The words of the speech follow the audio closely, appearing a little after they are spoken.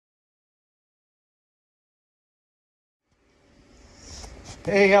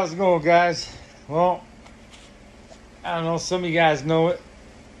Hey, how's it going, guys? Well, I don't know, some of you guys know it.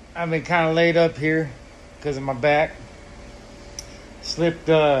 I've been kind of laid up here because of my back. Slipped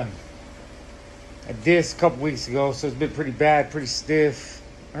a disc a couple weeks ago, so it's been pretty bad, pretty stiff,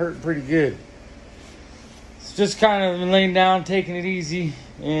 hurt pretty good. It's just kind of been laying down, taking it easy,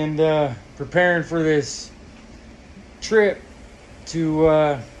 and preparing for this trip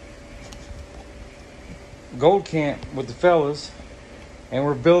to Gold Camp with the fellas. And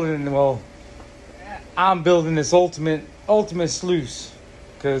we're building, well, I'm building this ultimate sluice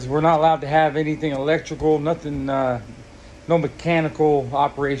because we're not allowed to have anything electrical, nothing, no mechanical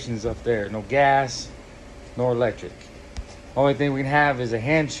operations up there. No gas, no electric. Only thing we can have is a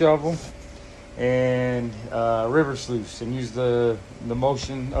hand shovel and river sluice, and use the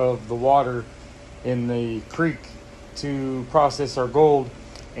motion of the water in the creek to process our gold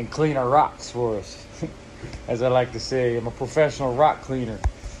and clean our rocks for us. As I like to say, I'm a professional rock cleaner.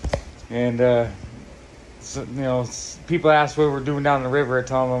 And, so, you know, people ask what we're doing down the river. I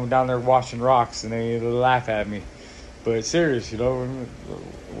tell them I'm down there washing rocks, and they laugh at me. But it's serious, you know,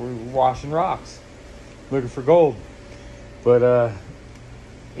 we're washing rocks, looking for gold. But,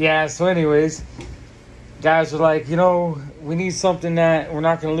 yeah, so anyways, guys are like, you know, we need something that we're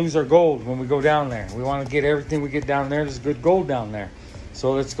not going to lose our gold when we go down there. We want to get everything we get down there. There's good gold down there.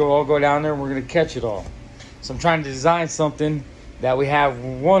 So let's all go down there and we're going to catch it all. So I'm trying to design something that we have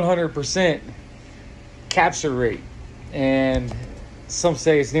 100% capture rate. And some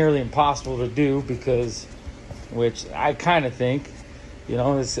say it's nearly impossible to do because, which I kind of think, you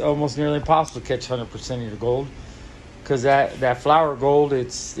know, it's almost nearly impossible to catch 100% of your gold. Because that flour gold,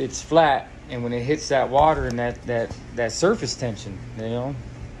 it's flat. And when it hits that water and that surface tension, you know,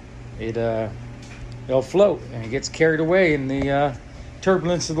 it'll float and it gets carried away in the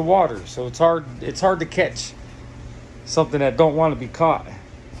turbulence of the water. So it's hard to catch something that don't want to be caught,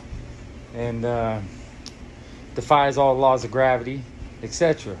 and defies all laws of gravity,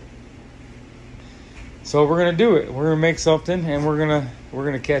 etc. So we're gonna do it. We're gonna make something, and we're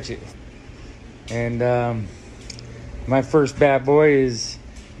gonna catch it. And my first bad boy is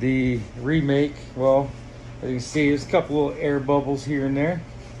the remake. Well, as you can see, there's a couple little air bubbles here and there,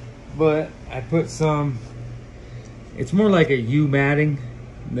 but I put some. It's more like a U matting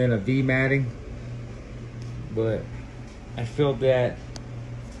than a V matting, but I filled that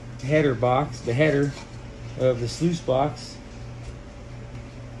header box, the header of the sluice box,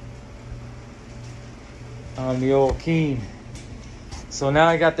 on the old keen. So now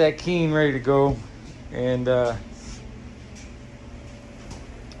I got that keen ready to go, and we're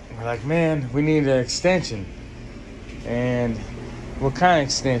like, man, we need an extension. And what kind of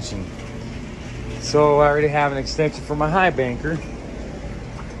extension? So I already have an extension for my high banker,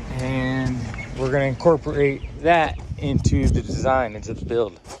 and we're going to incorporate that into the design, into the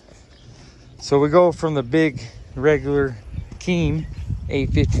build. So we go from the big regular keen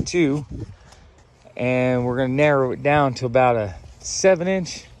 852, and we're going to narrow it down to about a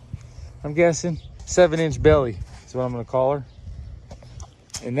 7-inch, I'm guessing 7-inch belly is what I'm going to call her.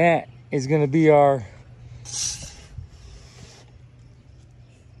 And that is going to be our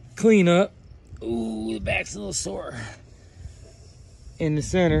cleanup. Ooh, the back's a little sore. In the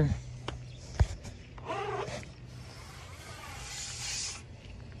center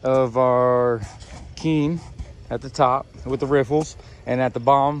of our keen at the top with the riffles, and at the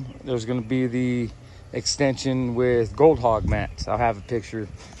bottom there's going to be the extension with gold hog mats. I'll have a picture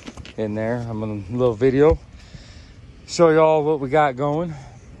in there. I'm in a little video, show you all what we got going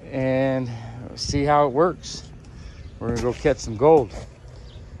and see how it works. We're gonna go catch some gold.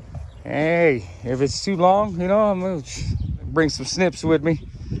 Hey, if it's too long, you know, I'm gonna bring some snips with me,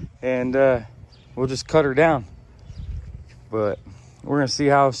 and we'll just cut her down. But we're gonna see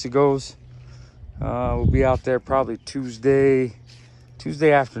how she goes. We'll be out there probably Tuesday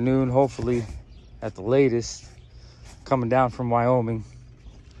afternoon, hopefully at the latest, coming down from Wyoming,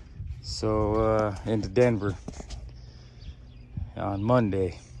 so into Denver on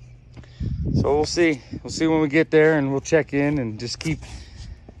Monday. So we'll see when we get there, and we'll check in and just keep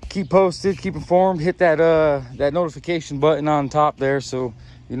posted, keep informed. Hit that notification button on top there, so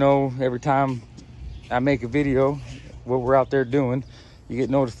you know every time I make a video what we're out there doing, you get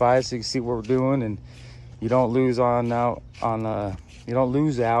notified so you can see what we're doing, and you don't lose out on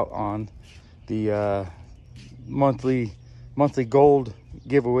the monthly gold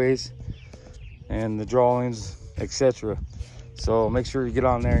giveaways and the drawings, etc. So make sure you get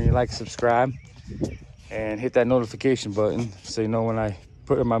on there and you like, subscribe, and hit that notification button so you know when I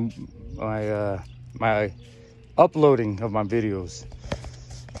put in my uploading of my videos.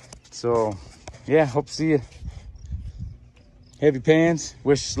 So yeah, hope to see you. heavy pans.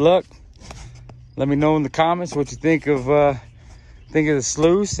 Wish us luck. Let me know in the comments what you think of the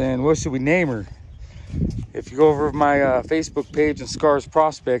sluice and what should we name her. If you go over my Facebook page on Scars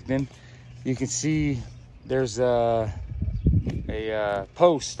Prospecting, you can see there's a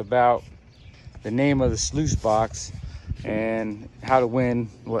post about the name of the sluice box and how to win,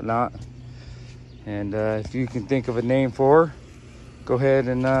 whatnot. And if you can think of a name for her, go ahead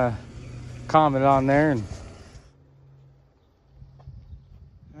and comment on there. And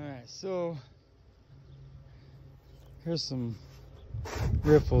all right, so here's some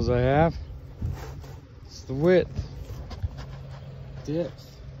riffles I have. It's the width, depth,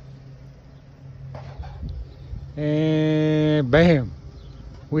 and bam,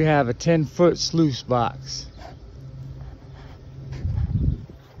 we have a 10-foot sluice box.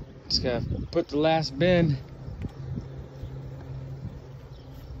 Just gotta put the last bend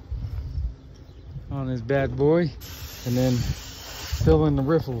on this bad boy and then fill in the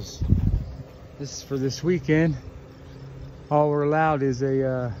riffles. This is for this weekend. All we're allowed is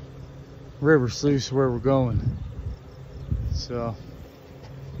a river sluice where we're going. So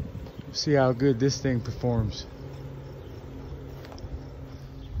we'll see how good this thing performs.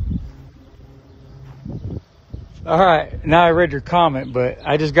 All right, now I read your comment, but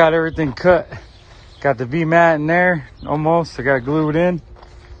I just got everything cut. Got the V-mat in there almost. I got to glue it in.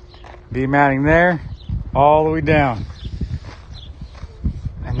 V-matting there, all the way down.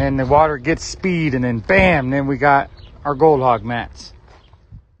 And then the water gets speed, and then bam, then we got our gold hog mats.